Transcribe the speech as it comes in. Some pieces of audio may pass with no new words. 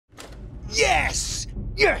Yes!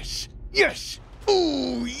 Yes! Yes!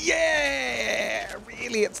 Ooh, yeah!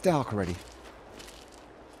 Really, it's dark already.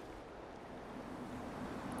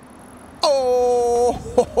 Oh!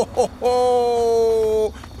 Ho, ho, ho,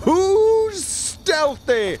 ho. Who's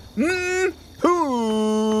stealthy?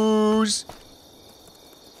 Who's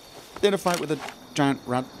in a fight with a giant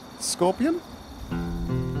rat scorpion?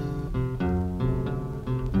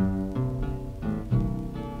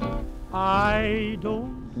 I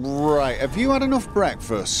don't. Right, have you had enough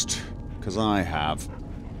breakfast? Because I have.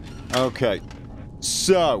 Okay,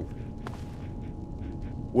 so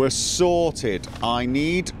we're sorted. I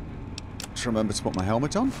need to remember to put my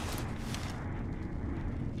helmet on.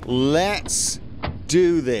 Let's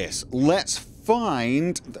do this. Let's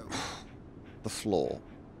find the floor.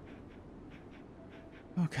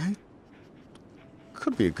 Okay.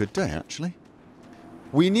 Could be a good day, actually.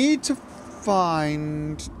 We need to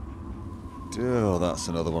find... Oh, that's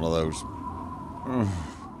another one of those.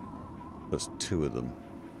 There's two of them.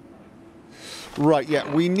 Right,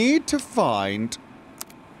 yeah, we need to find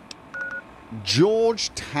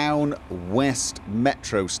Georgetown West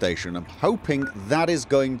Metro Station. I'm hoping that is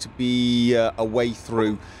going to be a way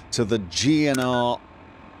through to the GNR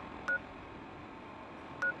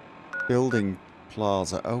building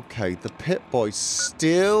plaza. Okay, the Pit Boy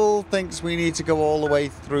still thinks we need to go all the way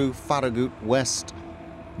through Farragut West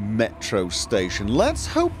Metro Station. Let's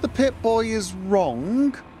hope the Pit Boy is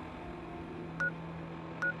wrong.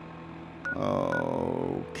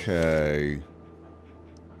 Okay.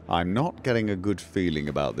 I'm not getting a good feeling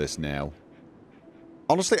about this now.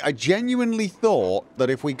 Honestly, I genuinely thought that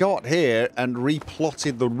if we got here and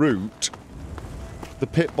replotted the route, the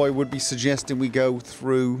Pit Boy would be suggesting we go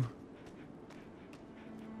through...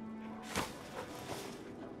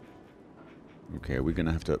 Okay, we're going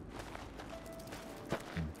to have to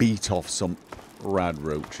beat off some rad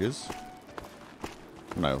roaches.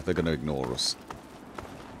 No, they're going to ignore us.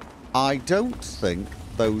 I don't think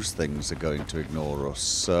those things are going to ignore us,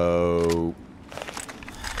 so...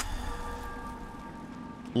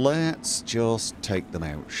 Let's just take them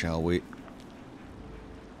out, shall we?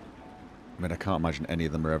 I mean, I can't imagine any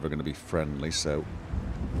of them are ever going to be friendly, so...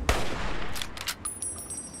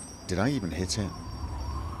 Did I even hit it?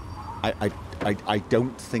 I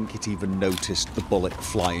don't think it even noticed the bullet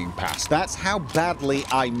flying past. That's how badly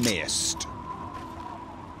I missed.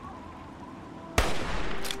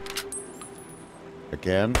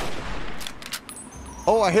 Again.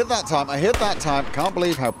 Oh, I hit that time. I hit that time. Can't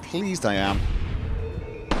believe how pleased I am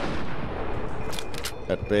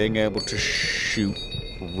at being able to shoot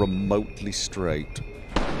remotely straight.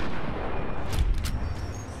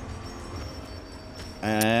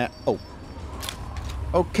 Oh.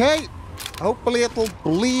 Okay. Hopefully it'll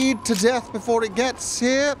bleed to death before it gets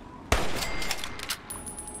here.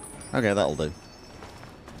 Okay, that'll do.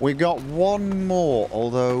 We got one more,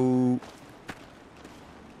 although...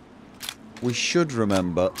 We should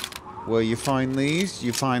remember where you find these.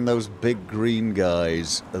 You find those big green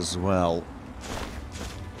guys as well.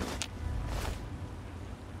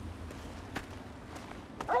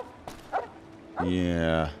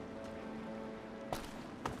 Yeah.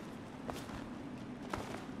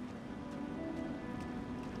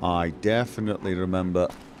 I definitely remember.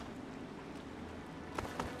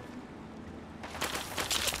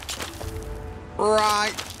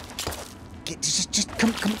 Right. Just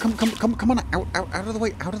come on, out of the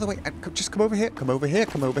way, out of the way. Just come over here, come over here,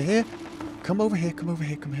 come over here. Come over here, come over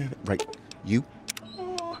here, come here. Right, you.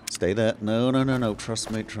 Stay there. No, trust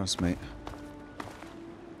me, trust me.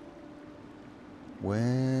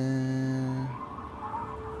 Where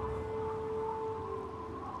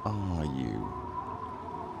are you?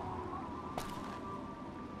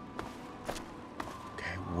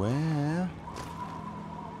 Okay, where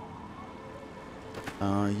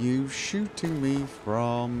are you shooting me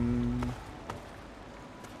from?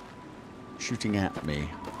 Shooting at me.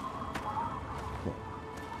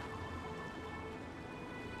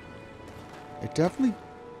 It definitely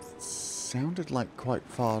sounded like quite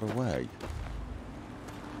far away.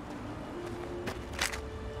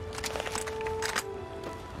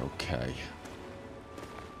 Okay.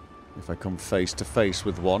 If I come face to face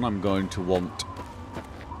with one, I'm going to want...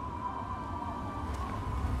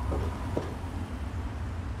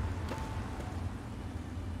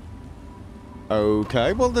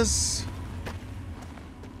 Okay, well there's...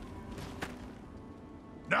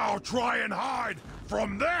 Now try and hide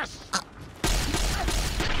from this!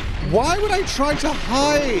 Why would I try to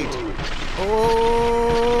hide?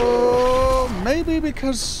 Oh, maybe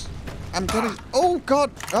because I'm getting... Oh,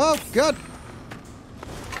 God. Oh, God.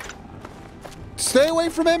 Stay away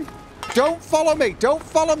from him. Don't follow me. Don't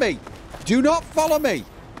follow me. Do not follow me.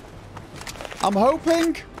 I'm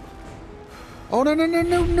hoping. Oh, no, no, no,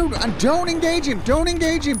 no, no. And don't engage him. Don't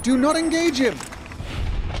engage him. Do not engage him.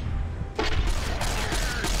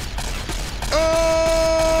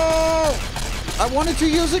 Oh! I wanted to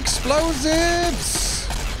use explosives.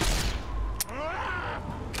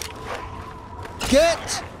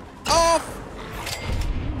 Get off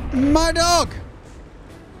my dog.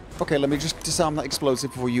 Okay, let me just disarm that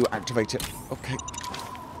explosive before you activate it. Okay.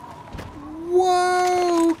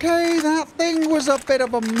 Whoa, okay, that thing was a bit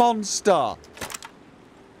of a monster.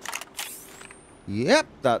 Yep,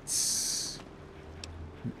 that's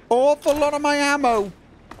an awful lot of my ammo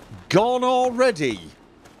gone already.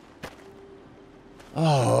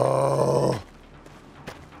 Oh.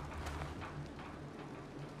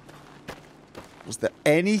 Was there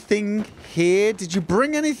anything here? Did you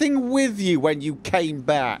bring anything with you when you came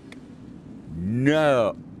back?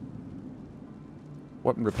 No.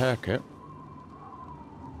 Weapon repair kit.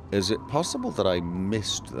 Is it possible that I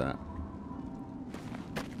missed that?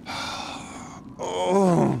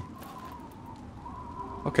 Oh.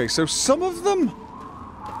 Okay, so some of them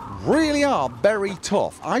really are very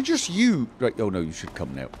tough. I just use... Right, oh no, you should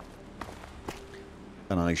come now.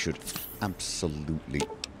 And I should absolutely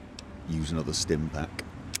use another stim pack.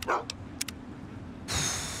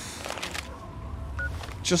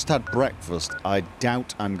 Just had breakfast. I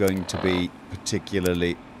doubt I'm going to be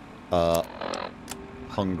particularly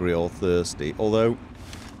hungry or thirsty. Although,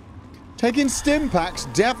 taking stim packs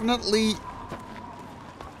definitely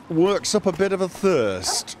works up a bit of a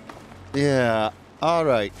thirst. Yeah,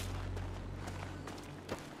 alright.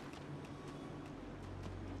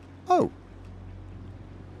 Oh.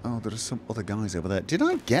 Oh, there are some other guys over there. Did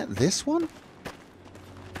I get this one?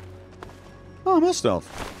 Oh, I must have.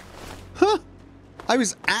 Huh. I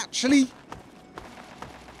was actually...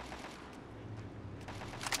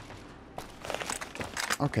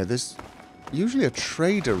 Okay, there's usually a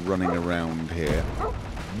trader running around here.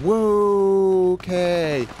 Whoa,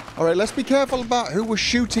 okay. Alright, let's be careful about who we're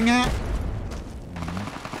shooting at.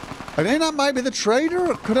 I think that might be the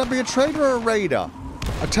trader. Could that be a trader or a raider?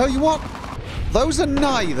 I tell you what, those are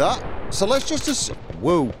neither. So let's just...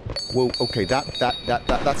 Whoa, whoa, okay,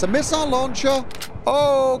 that's a missile launcher.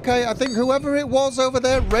 Okay, I think whoever it was over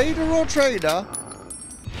there, raider or trader,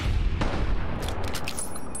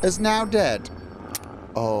 is now dead.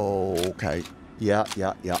 Oh, okay. Yeah.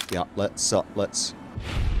 Let's...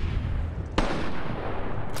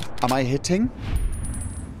 Am I hitting?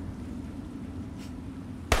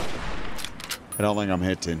 I don't think I'm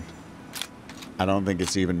hitting. I don't think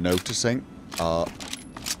it's even noticing. But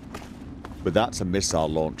that's a missile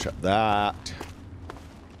launcher. That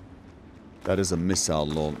is a missile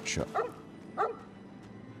launcher.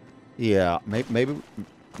 Yeah, maybe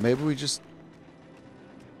we just...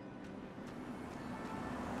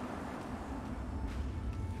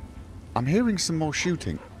 I'm hearing some more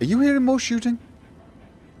shooting. Are you hearing more shooting?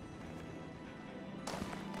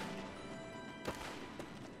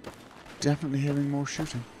 Definitely hearing more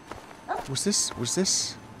shooting. Was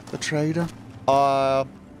this the trader?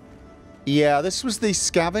 Yeah, this was the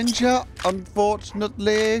scavenger,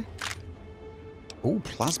 unfortunately. Oh,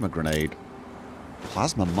 plasma grenade.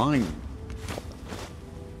 Plasma mine.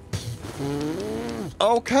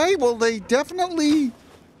 Okay, well, they definitely...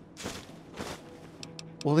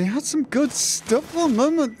 Well, they had some good stuff on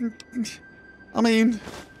them. I mean,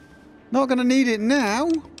 not going to need it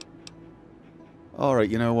now.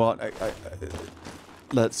 Alright, you know what?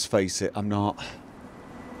 Let's face it, I'm not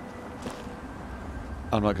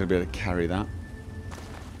going to be able to carry that.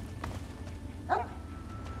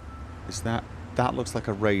 Is that... That looks like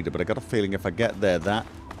a raider, but I got a feeling if I get there, that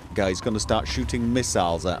guy's going to start shooting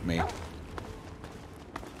missiles at me.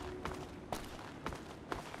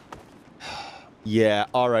 Yeah,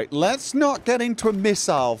 alright. Let's not get into a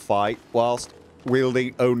missile fight whilst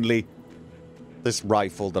wielding only this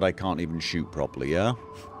rifle that I can't even shoot properly, yeah?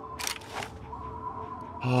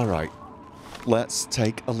 Alright. Let's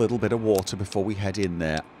take a little bit of water before we head in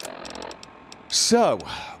there. So,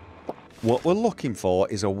 what we're looking for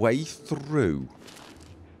is a way through.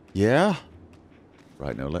 Yeah?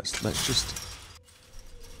 Right, now let's just...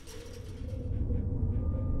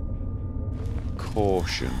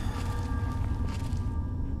 Caution.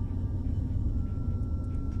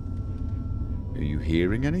 Are you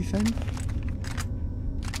hearing anything?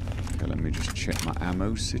 Okay, let me just check my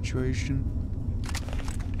ammo situation.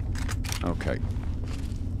 Okay.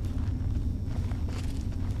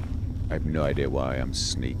 I have no idea why I'm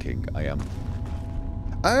sneaking. I am...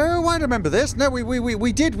 Oh, I remember this. No,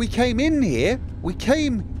 we did. We came in here. We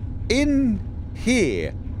came in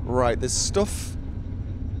here. Right, there's stuff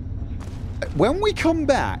when we come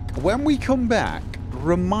back,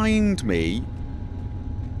 remind me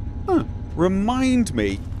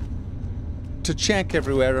to check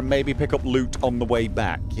everywhere and maybe pick up loot on the way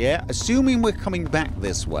back, yeah? Assuming we're coming back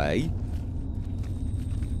this way.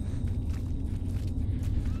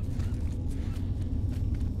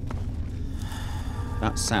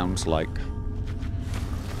 That sounds like...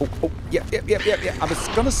 Oh, yeah. I was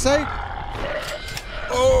gonna say...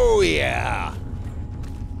 Oh, yeah.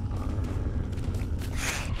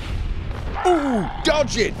 Oh,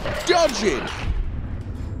 dodge it!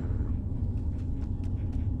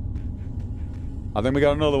 And then we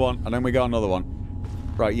got another one.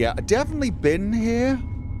 Right, yeah, I've definitely been here.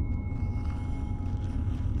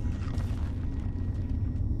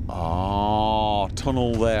 Oh,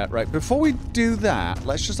 tunnel there. Right, before we do that,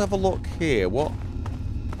 let's just have a look here. What?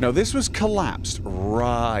 No, this was collapsed.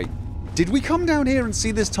 Right. Did we come down here and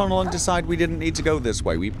see this tunnel and decide we didn't need to go this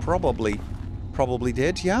way? We probably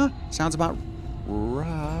did, yeah? Sounds about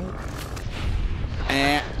right.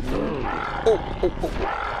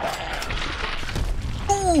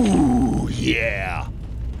 Ooh, yeah.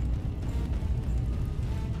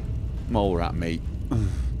 Mole rat meat.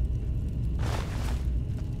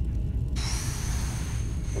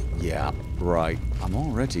 Yeah, right. I'm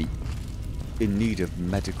already in need of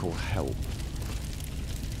medical help.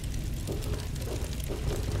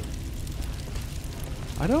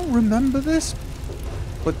 I don't remember this,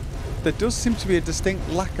 but there does seem to be a distinct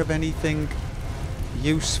lack of anything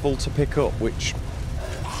useful to pick up, which...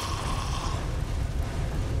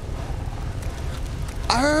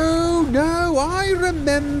 Oh, no, I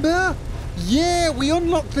remember! Yeah, we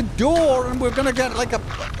unlocked the door and we're gonna get like a...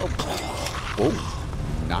 Oh,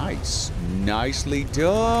 nice. Nicely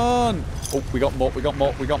done! Oh, we got more.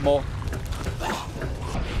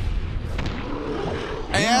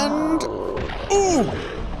 And... Ooh!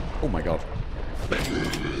 Oh my god.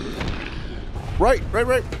 Right.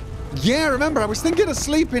 Yeah, remember, I was thinking of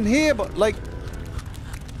sleeping here, but like...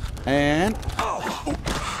 And... Oh.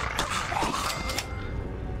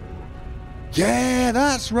 Yeah,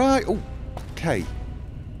 that's right. Oh, okay.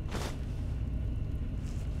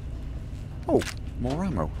 Oh, more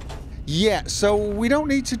ammo. Yeah, so we don't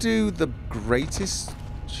need to do the greatest...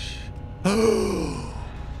 Hey,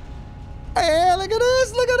 look at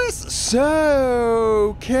this!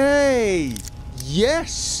 So, okay.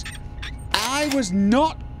 Yes! I was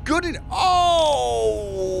not good at...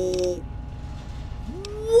 Oh!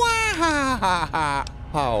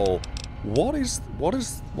 Wow! What is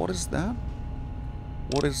that?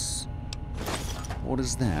 What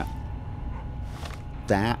is that?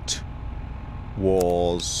 That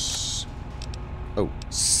was... Oh.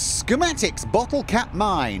 Schematics, bottle cap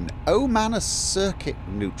mine. Oh man, a circuit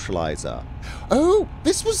neutralizer. Oh,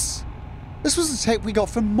 this was a tape we got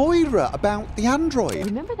from Moira about the Android.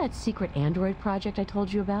 Remember that secret Android project I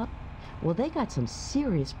told you about? Well, they got some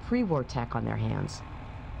serious pre-war tech on their hands.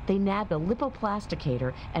 They nabbed a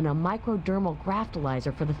lipoplasticator and a microdermal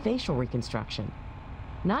graftalizer for the facial reconstruction.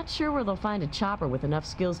 Not sure where they'll find a chopper with enough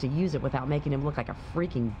skills to use it without making him look like a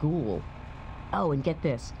freaking ghoul. Oh, and get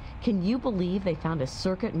this. Can you believe they found a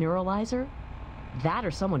circuit neuralizer? That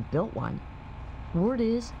or someone built one. Word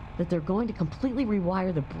is that they're going to completely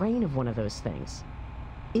rewire the brain of one of those things.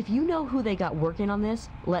 If you know who they got working on this,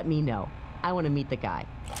 let me know. I want to meet the guy.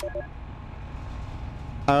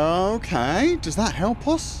 Okay, does that help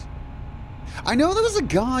us? I know there was a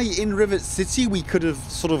guy in Rivet City we could have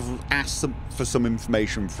sort of asked for some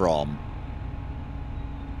information from.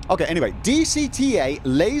 Okay, anyway, DCTA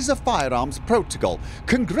Laser Firearms Protocol.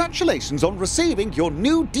 Congratulations on receiving your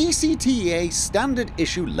new DCTA Standard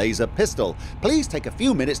Issue Laser Pistol. Please take a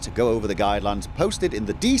few minutes to go over the guidelines posted in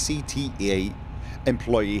the DCTA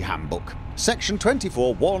Employee Handbook, Section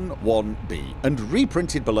 24.1.1b, and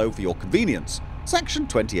reprinted below for your convenience. Section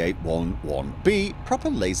 28.1.1b, proper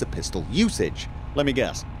laser pistol usage. Let me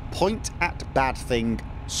guess, point at bad thing,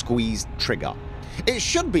 squeeze trigger. It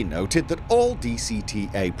should be noted that all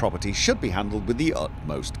DCTA properties should be handled with the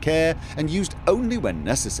utmost care and used only when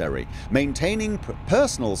necessary. Maintaining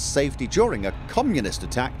personal safety during a communist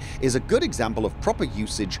attack is a good example of proper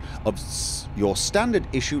usage of your standard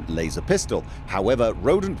issue laser pistol. However,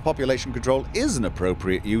 rodent population control is an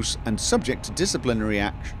appropriate use and subject to disciplinary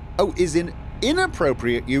action.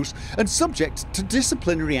 Inappropriate use and subject to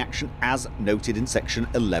disciplinary action as noted in section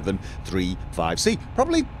 11.3.5c.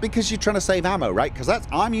 Probably because you're trying to save ammo, right? Because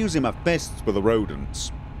I'm using my fists for the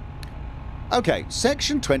rodents. Okay,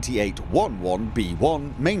 section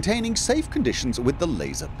 28.1.1b1, maintaining safe conditions with the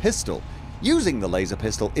laser pistol. Using the laser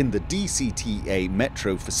pistol in the DCTA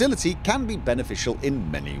Metro facility can be beneficial in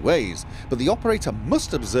many ways, but the operator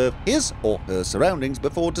must observe his or her surroundings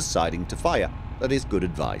before deciding to fire. That is good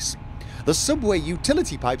advice. The subway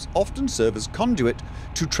utility pipes often serve as conduit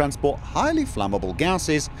to transport highly flammable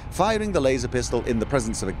gases. Firing the laser pistol in the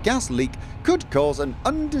presence of a gas leak could cause an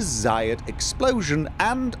undesired explosion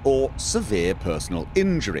and/or severe personal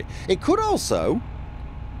injury. It could also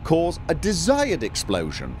cause a desired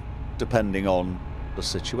explosion, depending on the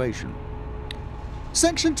situation.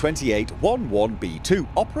 Section 2811B2,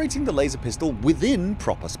 operating the laser pistol within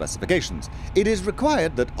proper specifications. It is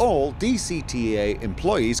required that all DCTA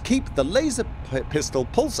employees keep the laser pistol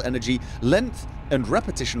pulse energy, length and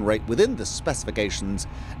repetition rate within the specifications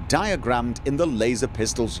diagrammed in the laser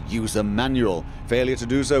pistol's user manual. Failure to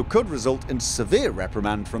do so could result in severe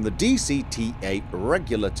reprimand from the DCTA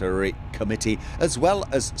Regulatory Committee, as well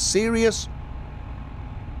as serious...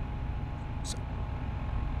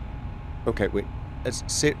 Okay, wait. It's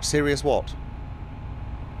serious what?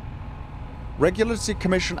 Regulatory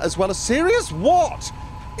Commission as well as serious what?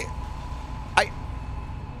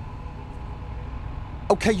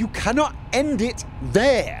 Okay, you cannot end it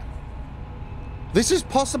there. This is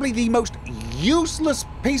possibly the most useless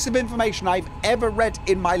piece of information I've ever read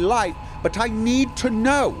in my life, but I need to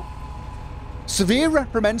know. Severe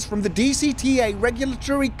reprimands from the DCTA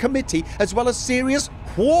Regulatory Committee as well as serious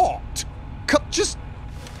what? Just...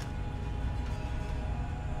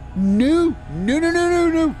 No, no, no, no, no,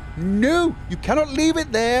 no, no, you cannot leave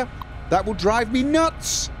it there. That will drive me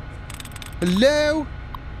nuts. Hello?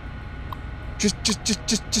 Just,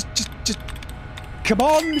 come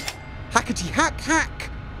on. Hackety hack hack.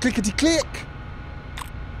 Clickety click.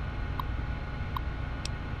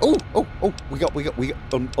 Oh, we got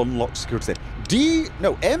unlocked security.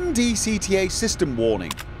 MDCTA system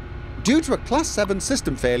warning. Due to a Class 7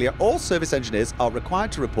 system failure, all service engineers are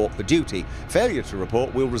required to report for duty. Failure to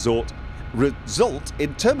report will result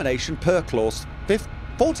in termination per Clause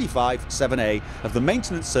 45(7)(a) of the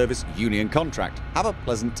Maintenance Service Union Contract. Have a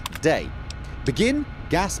pleasant day. Begin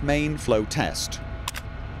gas main flow test.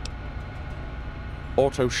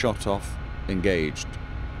 Auto shut off engaged.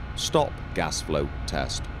 Stop gas flow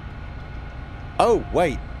test. Oh,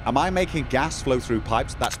 wait. Am I making gas flow through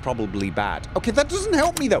pipes? That's probably bad. Okay, that doesn't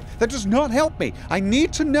help me, though. That does not help me. I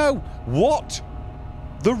need to know what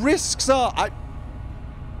the risks are.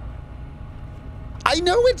 I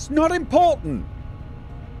know it's not important.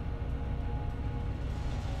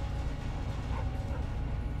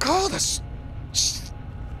 God, it's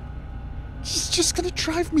just going to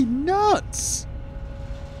drive me nuts.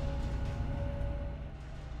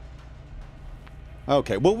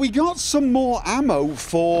 Okay, well, we got some more ammo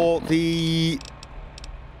for the...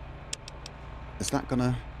 Is that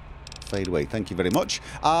gonna fade away? Thank you very much.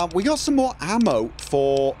 We got some more ammo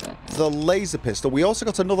for the laser pistol. We also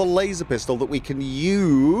got another laser pistol that we can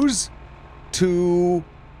use to...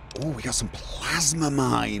 Oh, we got some plasma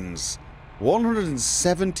mines.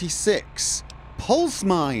 176. Pulse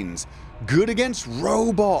mines. Good against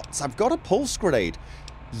robots. I've got a pulse grenade.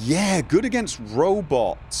 Yeah, good against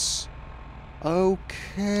robots.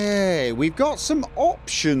 Okay, we've got some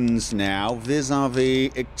options now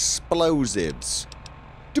vis-a-vis explosives.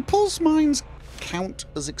 Do pulse mines count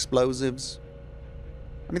as explosives?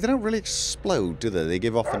 I mean, they don't really explode, do they? They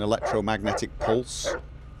give off an electromagnetic pulse.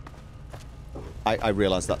 I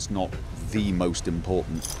realise that's not the most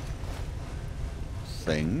important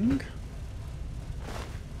thing.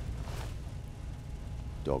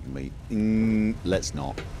 Dog meat. Let's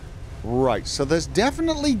not. Right, so there's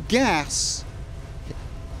definitely gas.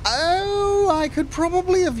 Oh, I could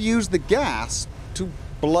probably have used the gas to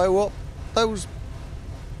blow up those...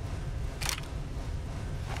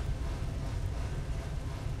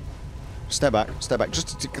 Step back, step back.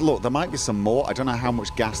 Just to, look, there might be some more. I don't know how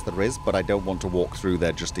much gas there is, but I don't want to walk through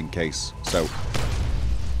there just in case. So...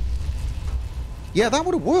 Yeah, that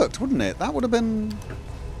would have worked, wouldn't it? That would have been...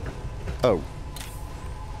 Oh.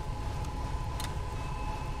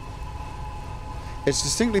 It's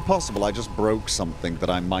distinctly possible I just broke something that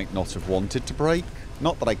I might not have wanted to break.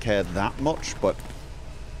 Not that I cared that much, but...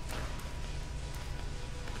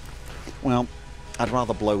 Well, I'd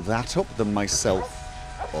rather blow that up than myself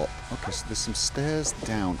up. Okay, so there's some stairs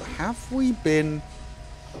down. Have we been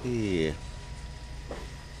here?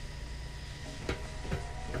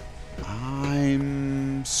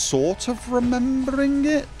 I'm sort of remembering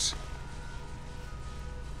it.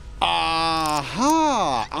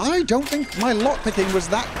 Aha! I don't think my lockpicking was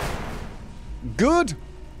that good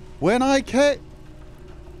when I came...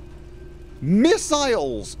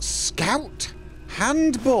 Missiles! Scout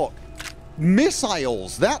Handbook!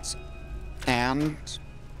 Missiles! That's And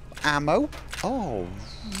ammo. Oh,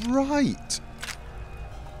 right.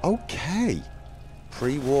 Okay.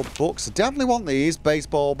 Pre-war books. I definitely want these.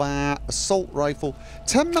 Baseball bat, assault rifle,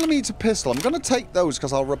 10mm pistol. I'm going to take those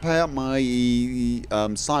because I'll repair my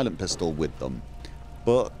silent pistol with them.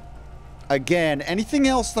 But again, anything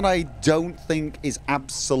else that I don't think is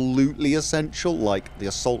absolutely essential, like the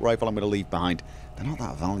assault rifle, I'm going to leave behind. They're not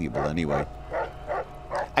that valuable anyway.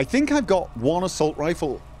 I think I've got one assault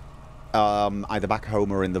rifle either back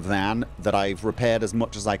home or in the van that I've repaired as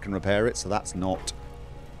much as I can repair it, so that's not...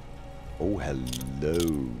 Oh,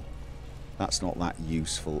 hello. That's not that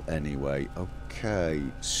useful anyway. Okay,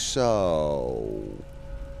 so...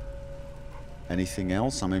 Anything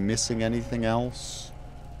else? Am I missing anything else?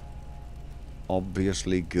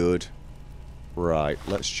 Obviously good. Right,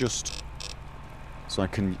 let's just... So I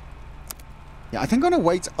can... Yeah, I think I'm going to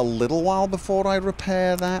wait a little while before I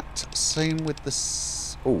repair that. Same with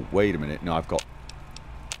the... Oh, wait a minute. No, I've got...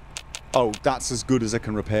 Oh, that's as good as I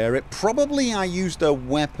can repair it. Probably I used a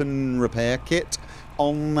weapon repair kit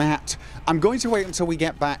on that. I'm going to wait until we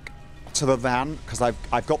get back to the van, because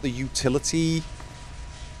I've got the utility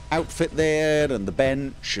outfit there and the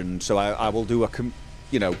bench, and so I will do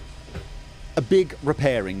a big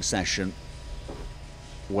repairing session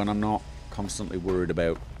when I'm not constantly worried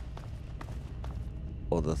about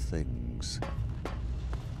other things.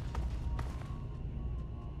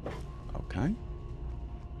 Okay.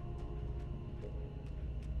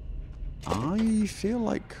 I feel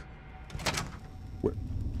like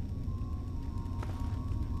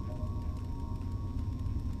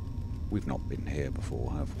we've not been here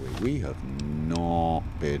before, have we? We have not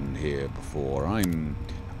been here before.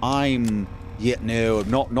 Yeah, no,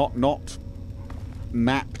 not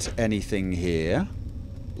mapped anything here.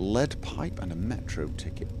 Lead pipe and a metro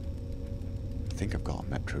ticket. I think I've got a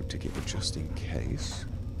metro ticket, but just in case.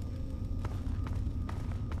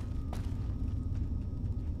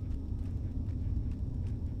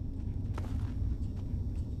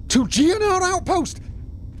 To GNR Outpost!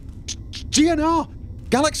 GNR!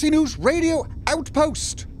 Galaxy News Radio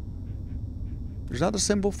Outpost! Is that the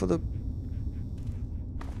symbol for the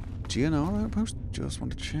GNR Outpost? Just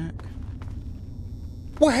want to check.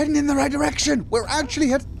 We're heading in the right direction! We're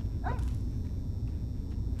actually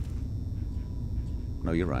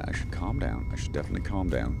No, you're right. I should calm down. I should definitely calm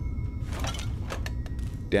down.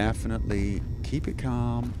 Definitely keep it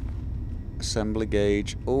calm. Assembly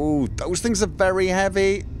gauge. Oh, those things are very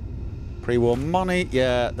heavy. Pre-war money.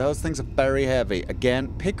 Yeah, those things are very heavy.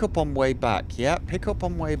 Again, pick up on way back. Yeah, pick up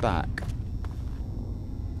on way back.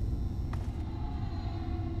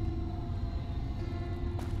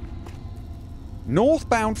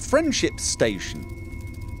 Northbound Friendship Station.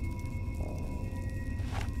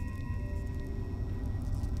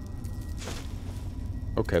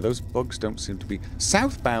 Okay, those bugs don't seem to be...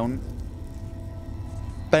 Southbound...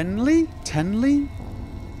 Benley? Tenley?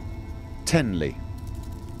 Tenley.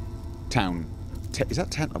 Town. Is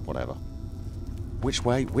that Ten? Or whatever. Which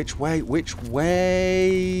way? Which way? Which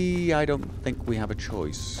way? I don't think we have a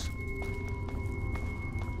choice.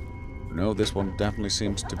 No, this one definitely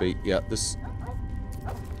seems to be... Yeah, this...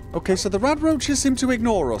 Okay, so the rad roaches seem to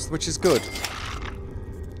ignore us, which is good.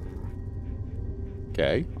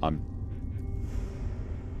 Okay, I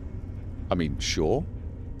mean, sure.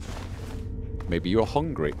 Maybe you're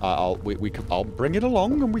hungry. I'll bring it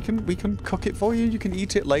along and we can cook it for you. You can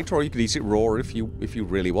eat it later, or you can eat it raw if you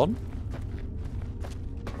really want.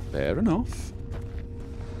 Fair enough.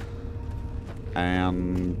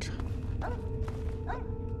 And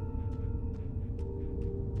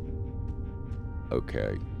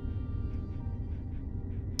okay.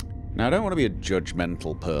 Now, I don't want to be a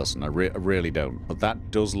judgmental person. I really don't. But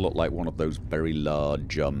that does look like one of those very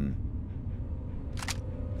large,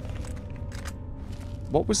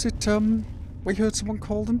 what was it, we heard someone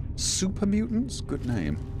call them? Super mutants? Good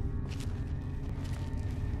name.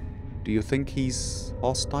 Do you think he's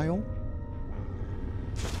hostile?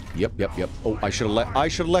 Yep. Oh, I should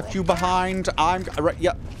have left you behind.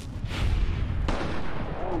 Yep.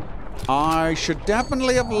 I should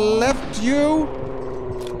definitely have left you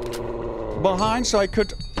behind so I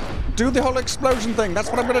could do the whole explosion thing. That's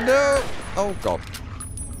what I'm gonna do. Oh, God.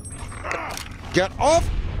 Get off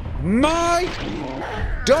my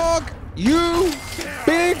dog, you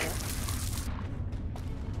big...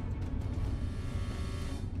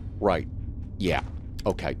 Right. Yeah.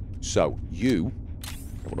 Okay. So, you...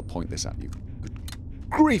 I want to point this at you. Good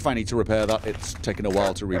grief, I need to repair that. It's taken a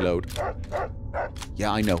while to reload.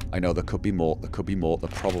 Yeah, I know. There could be more. There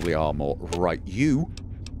probably are more. Right. You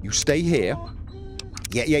stay here.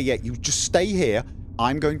 Yeah. You just stay here.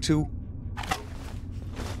 I'm going to...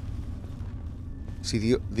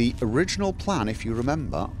 See, the original plan, if you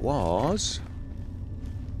remember, was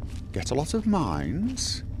get a lot of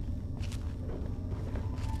mines.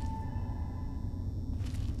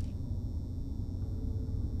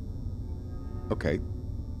 Okay.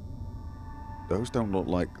 Those don't look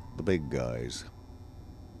like the big guys.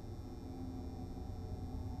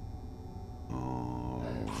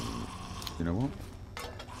 You know what?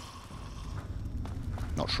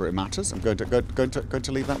 Not sure it matters. I'm going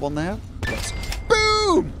to leave that one there. Let's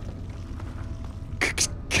boom!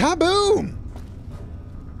 Kaboom!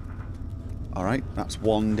 All right, that's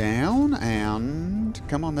one down, and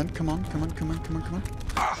come on then, come on. All right, come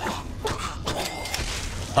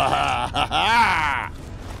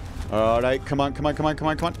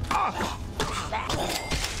on.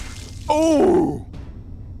 Oh!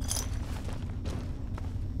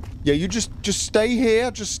 Yeah, you just stay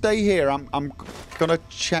here. Just stay here. I'm gonna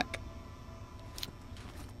check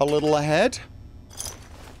a little ahead.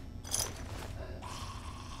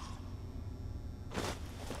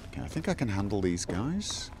 Okay, I think I can handle these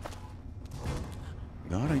guys.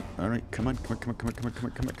 All right. Come on.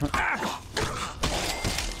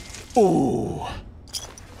 Oh.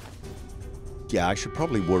 Yeah, I should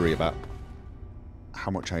probably worry about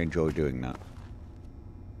how much I enjoy doing that.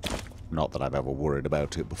 Not that I've ever worried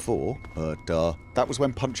about it before, but that was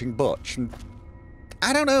when punching Butch, and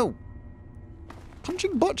I don't know.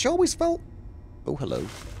 Punching Butch always felt... Oh, hello.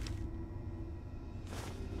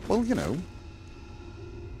 Well, you know,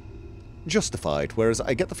 justified, whereas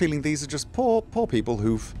I get the feeling these are just poor people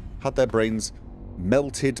who've had their brains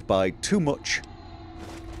melted by too much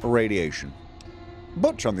radiation.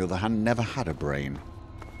 Butch, on the other hand, never had a brain.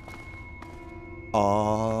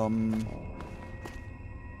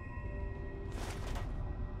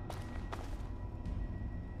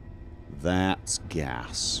 That's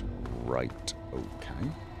gas. Right,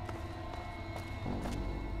 okay.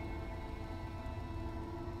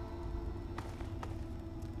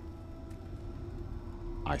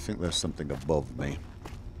 I think there's something above me.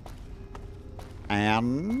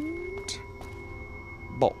 And...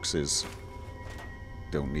 boxes.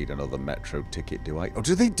 Don't need another metro ticket, do I? Oh,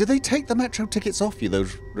 do they take the metro tickets off you,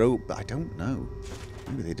 those I don't know.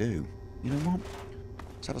 Maybe they do. You know what?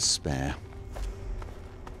 Let's have a spare.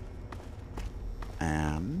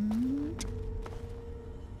 And...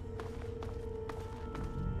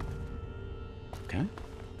 okay.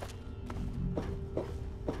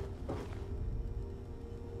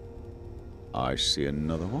 I see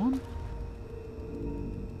another one.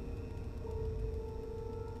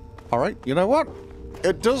 Alright, you know what?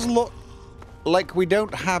 It does look like we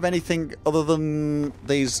don't have anything other than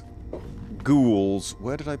these ghouls.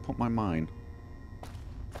 Where did I put my mine?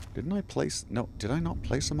 Didn't I place... no, did I not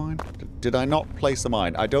place a mine? Did I not place a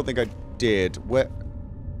mine? I don't think I did. Where...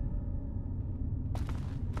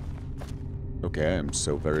 okay, I am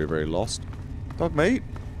so very, very lost. Dog mate?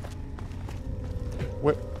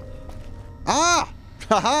 Where... ah!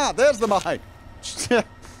 Haha! There's the mine!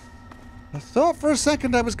 I thought for a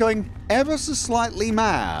second I was going ever so slightly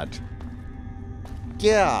mad.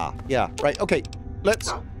 Yeah, right, okay.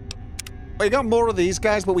 Let's... we got more of these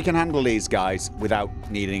guys, but we can handle these guys without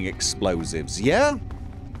needing explosives, yeah?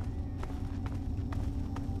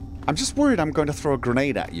 I'm just worried I'm going to throw a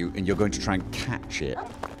grenade at you and you're going to try and catch it.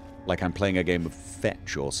 Like I'm playing a game of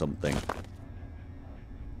fetch or something.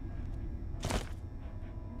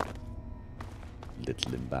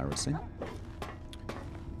 Little embarrassing.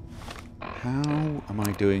 How am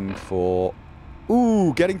I doing for...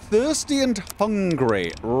 ooh, getting thirsty and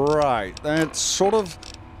hungry. Right, that's sort of...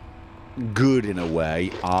 good in a way.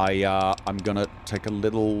 I'm gonna take a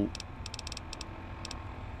little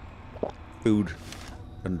food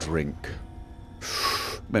and drink.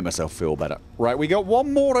 Make myself feel better. Right, we got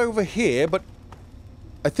one more over here, but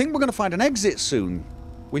I think we're gonna find an exit soon.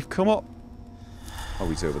 We've come up... oh,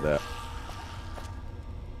 he's over there.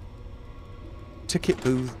 Ticket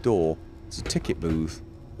booth door. It's a ticket booth.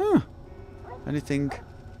 Huh. Anything...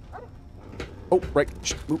 oh, right.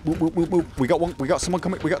 Move. We got one. We got someone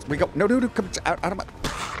coming. We got. No. Come out of my.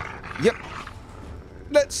 Yep.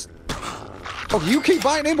 Let's. oh, you keep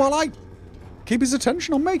biting him while I keep his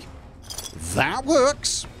attention on me. That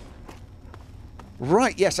works.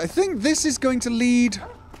 Right. Yes. I think this is going to lead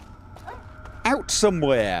out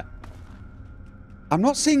somewhere. I'm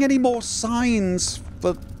not seeing any more signs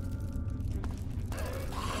for.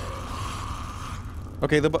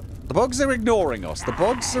 Okay. The bugs are ignoring us. The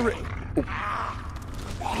bugs are.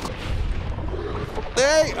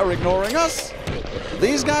 They are ignoring us.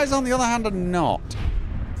 These guys, on the other hand, are not.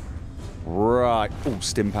 Right. Oh,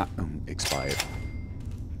 stim pack. Oh, expired.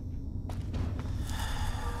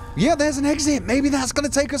 Yeah, there's an exit. Maybe that's going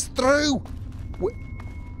to take us through.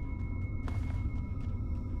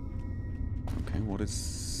 Okay, what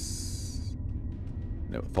is...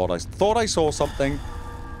 No, thought I saw something.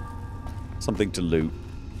 Something to loot.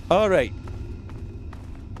 All right.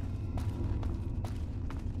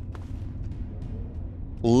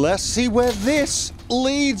 Let's see where this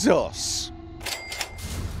leads us.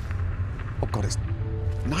 Oh god, it's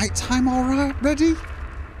nighttime already?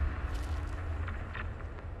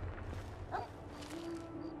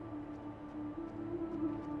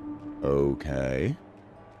 Okay.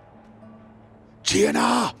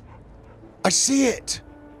 GNR! I see it!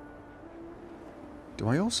 Do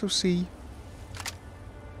I also see...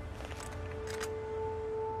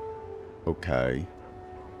 Okay.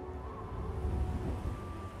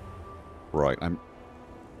 Right, I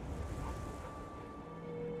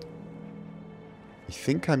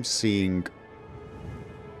think I'm seeing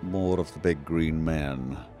more of the big green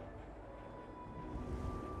men.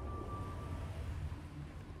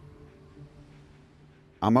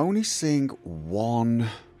 I'm only seeing one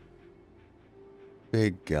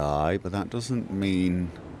big guy, but that doesn't mean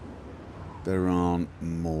there aren't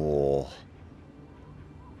more.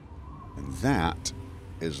 And that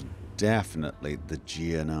is definitely the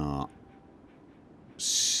GNR.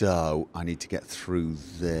 So, I need to get through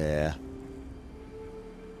there.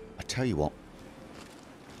 I tell you what.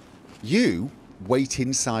 You wait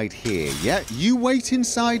inside here, yeah? You wait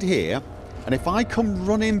inside here, and if I come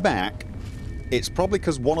running back, it's probably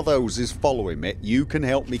because one of those is following me. You can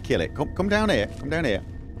help me kill it. Come down here. Come down here.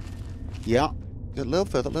 Yeah. A little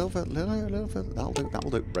further, a little further, a little further. That'll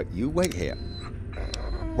do. Right, you wait here.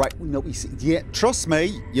 Right, no, you see, yeah, trust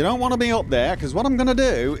me, you don't want to be up there, because what I'm going to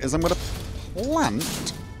do is I'm going to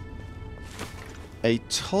plant a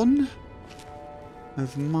ton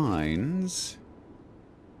of mines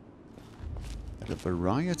at a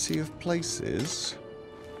variety of places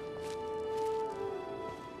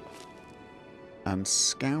and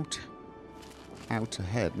scout out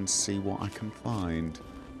ahead and see what I can find.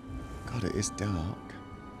 God, it is dark.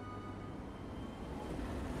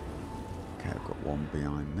 Okay, I've got one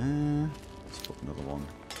behind there. Let's put another one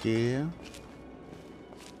here.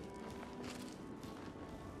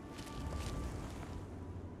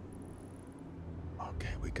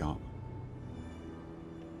 Okay, we got...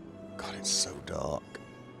 God, it's so dark.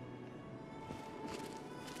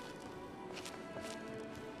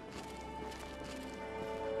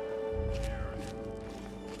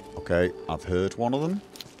 Okay, I've heard one of them.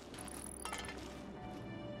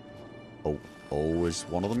 Oh, is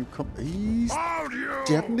one of them come? He's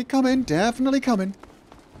definitely coming, definitely coming.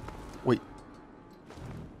 Wait.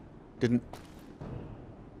 Didn't...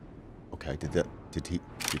 Okay, did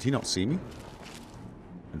he not see me?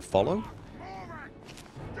 And follow?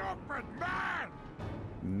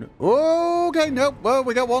 No. Oh, okay, no. Well,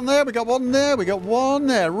 we got one there, we got one there, we got one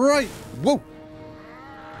there. Right. Whoa.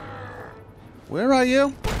 Where are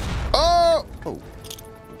you? Oh! Oh.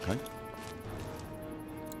 Okay.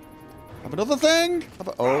 Have another thing?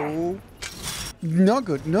 Oh. Not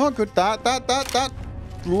good, not good. That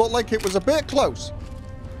looked like it was a bit close.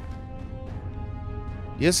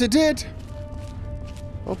 Yes, it did.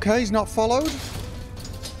 Okay, he's not followed.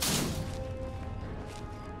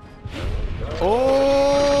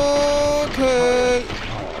 Okay.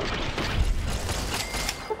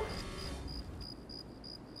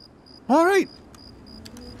 All right.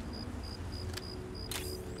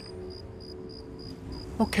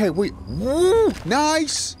 Okay, wait. Woo!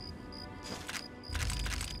 Nice.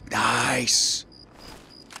 Nice.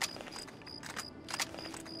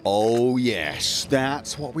 Oh, yes.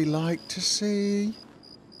 That's what we like to see.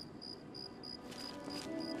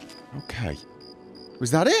 Okay.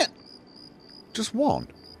 Was that it? Just one?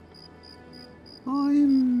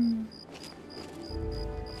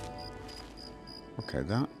 Okay,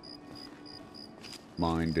 that...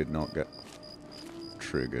 Mine did not get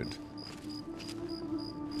triggered.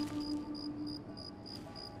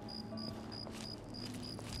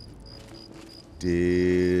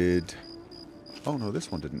 Did... Oh no, this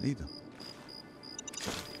one didn't either.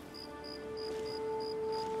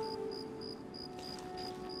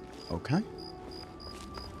 Okay.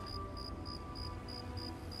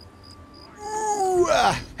 Ooh,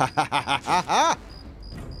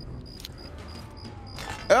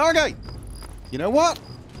 okay. You know what?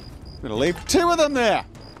 I'm gonna leave two of them there.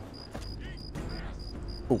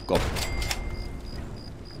 Oh god.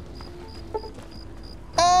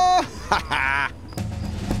 Oh, ha ha.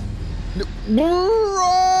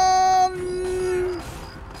 Run!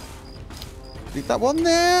 Leave that one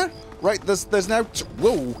there. Right, there's now...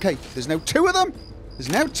 Whoa, okay. There's now two of them. There's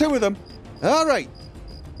now two of them. All right.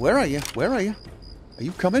 Where are you? Where are you? Are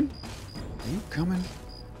you coming? Are you coming?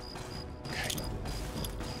 Okay.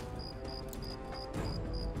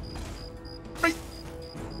 Right.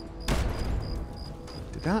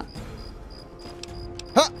 Did that?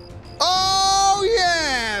 Huh! Oh,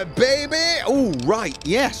 yeah, baby! Oh, right,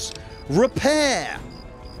 yes. Repair.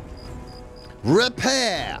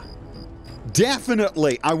 Repair.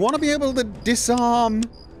 Definitely. I want to be able to disarm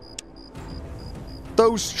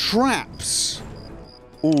those traps.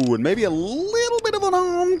 Ooh, and maybe a little bit of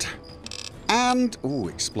unarmed. And, ooh,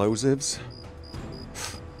 explosives.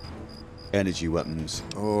 Energy weapons.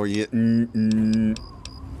 Oh, yeah.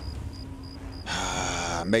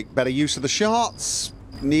 Make better use of the shots.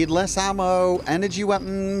 Need less ammo. Energy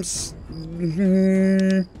weapons.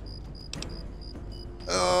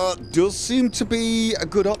 Does seem to be a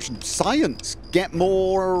good option. Science. Get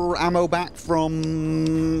more ammo back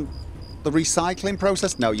from the recycling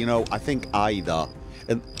process. No, you know, I think either.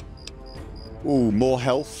 Ooh, more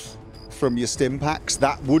health from your stim packs.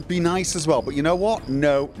 That would be nice as well. But you know what?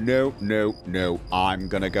 No, no, no, no. I'm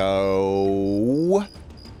gonna go...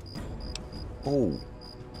 Oh.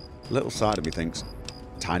 Little side of me thinks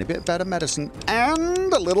tiny bit better medicine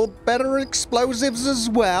and a little better explosives as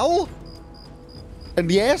well.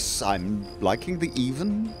 And yes, I'm liking the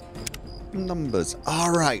even numbers.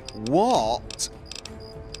 Alright, what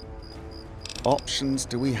options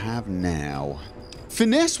do we have now?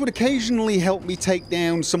 Finesse would occasionally help me take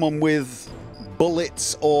down someone with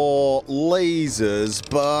bullets or lasers,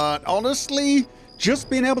 but honestly, just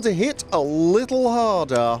being able to hit a little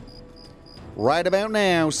harder right about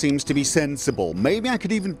now seems to be sensible. Maybe I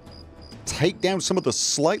could even take down some of the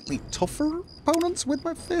slightly tougher opponents with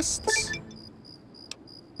my fists.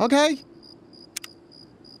 Okay.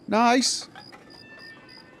 Nice.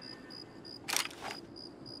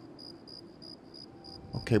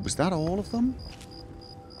 Okay, was that all of them?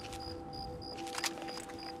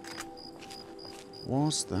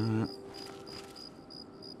 Was that...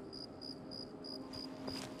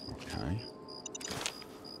 Okay.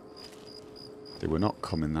 They were not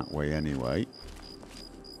coming that way anyway.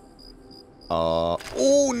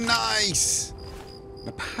 Oh, nice!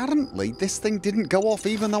 Apparently, this thing didn't go off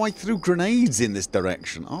even though I threw grenades in this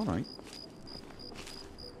direction. Alright.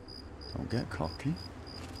 Don't get cocky.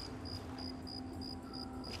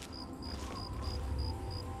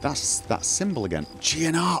 That's that symbol again.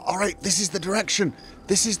 GNR! Alright, this is the direction!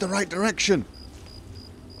 This is the right direction!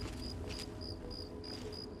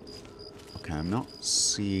 Okay, I'm not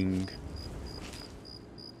seeing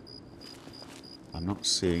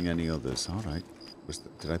any others. Alright.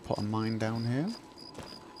 Did I put a mine down here?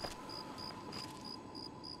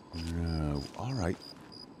 No. Alright.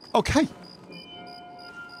 Okay.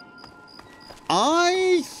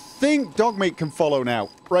 I think Dogmeat can follow now.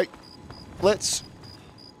 Right. Let's...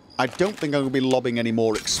 I don't think I'm going to be lobbing any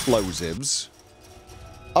more explosives.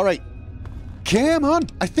 Alright. Come on.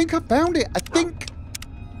 I think I found it. I think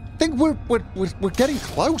we're getting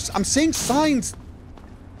close. I'm seeing signs.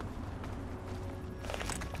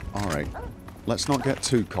 Alright. Let's not get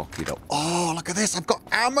too cocky though. Oh, look at this. I've got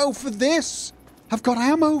ammo for this. I've got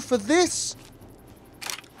ammo for this.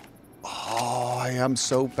 Oh, I am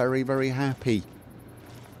so very, very happy.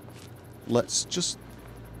 Let's just...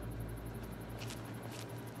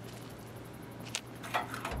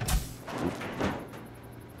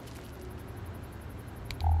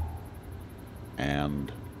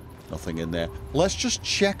 And nothing in there. Let's just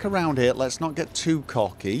check around here. Let's not get too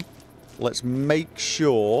cocky. Let's make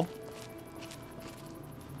sure...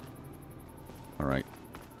 Alright.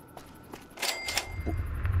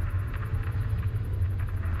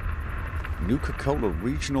 Nuka-Cola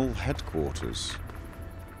Regional Headquarters.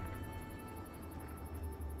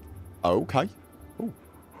 Okay. Ooh.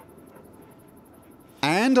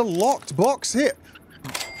 And a locked box here.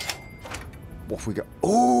 What have we got?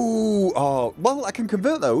 Ooh! Oh, well, I can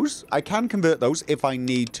convert those. I can convert those if I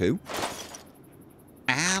need to.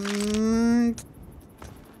 And...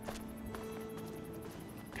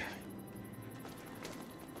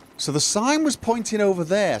 So the sign was pointing over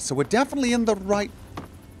there, so we're definitely in the right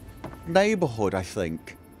neighborhood, I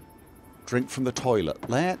think. Drink from the toilet.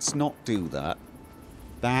 Let's not do that.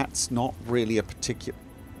 That's not really a particular...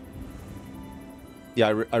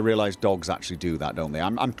 Yeah, I realise dogs actually do that, don't they?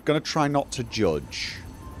 I'm going to try not to judge.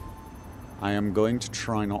 I am going to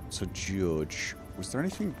try not to judge. Was there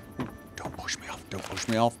anything... Ooh, don't push me off. Don't push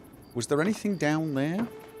me off. Was there anything down there?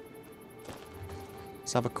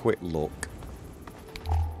 Let's have a quick look.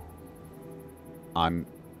 I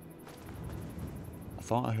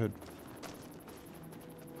thought I heard...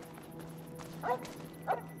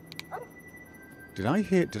 Did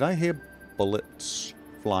I hear bullets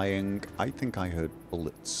flying. I think I heard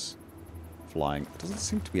bullets flying. There doesn't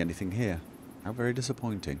seem to be anything here. How very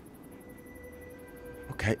disappointing.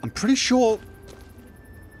 Okay, I'm pretty sure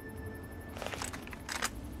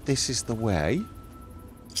this is the way.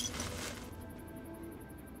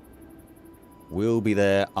 We'll be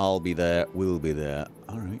there, I'll be there, we'll be there.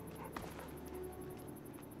 Alright.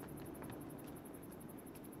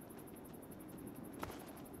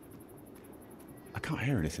 I can't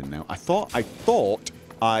hear anything now. I thought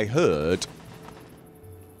I heard.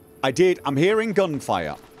 I did. I'm hearing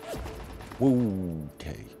gunfire.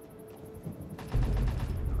 Okay.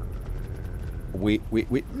 Wait.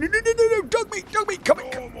 No, dog meat, come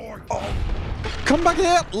here. Oh. Come back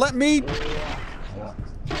here, let me.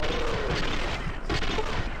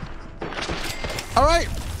 Alright.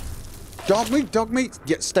 Dog meat.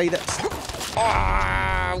 Yeah, stay there.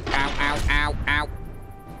 Ow, ow.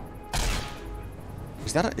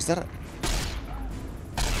 Is that a...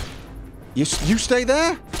 You stay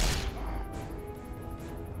there?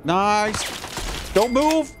 Nice. Don't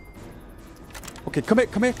move. Okay, come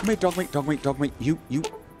here, dog meat. You,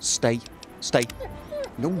 stay.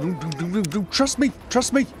 No, trust me.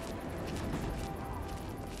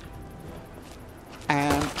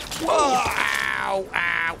 And, ow.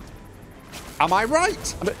 Am I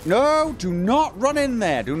right? No, do not run in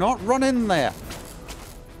there.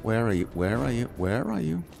 Where are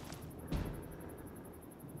you?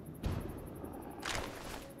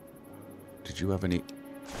 Did you have any...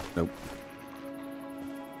 Nope.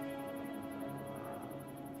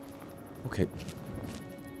 Okay.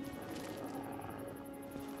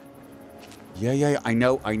 Yeah. I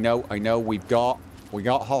know. We got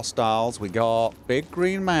hostiles. We got big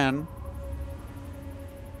green man.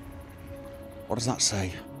 What does that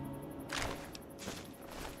say?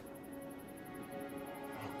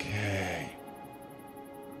 Okay.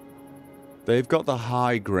 They've got the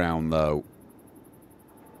high ground, though.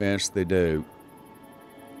 Yes, they do.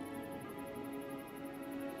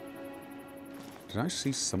 Did I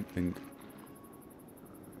see something?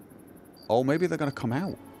 Oh, maybe they're going to come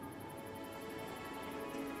out.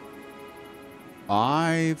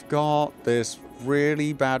 I've got this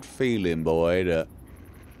really bad feeling, boy, that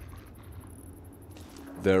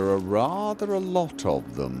there are rather a lot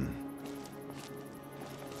of them.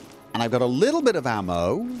 And I've got a little bit of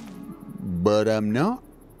ammo, but I'm not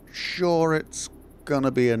sure it's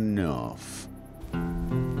gonna be enough.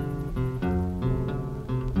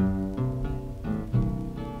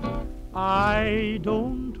 I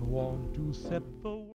don't want to set the